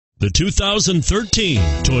The 2013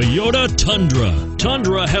 Toyota Tundra.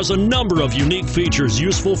 Tundra has a number of unique features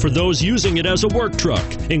useful for those using it as a work truck,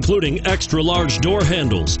 including extra-large door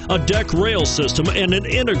handles, a deck rail system, and an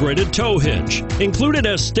integrated tow hitch. Included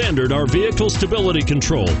as standard are vehicle stability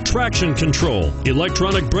control, traction control,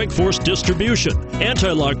 electronic brake force distribution,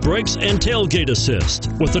 anti-lock brakes, and tailgate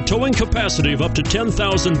assist. With a towing capacity of up to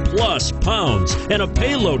 10,000 plus pounds and a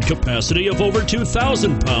payload capacity of over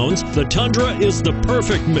 2,000 pounds, the Tundra is the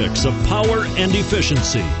perfect mix of power and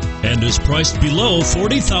efficiency and is priced below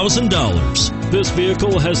 $40,000. This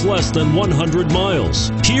vehicle has less than 100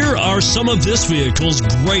 miles. Here are some of this vehicle's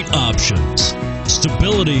great options: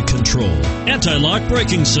 stability control, anti-lock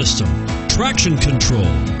braking system, traction control,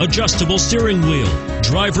 adjustable steering wheel,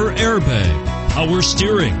 driver airbag, power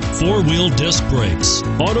steering, four-wheel disc brakes,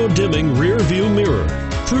 auto-dimming rear view mirror,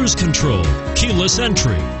 cruise control, keyless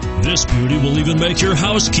entry. This beauty will even make your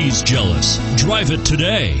house keys jealous. Drive it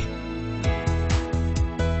today.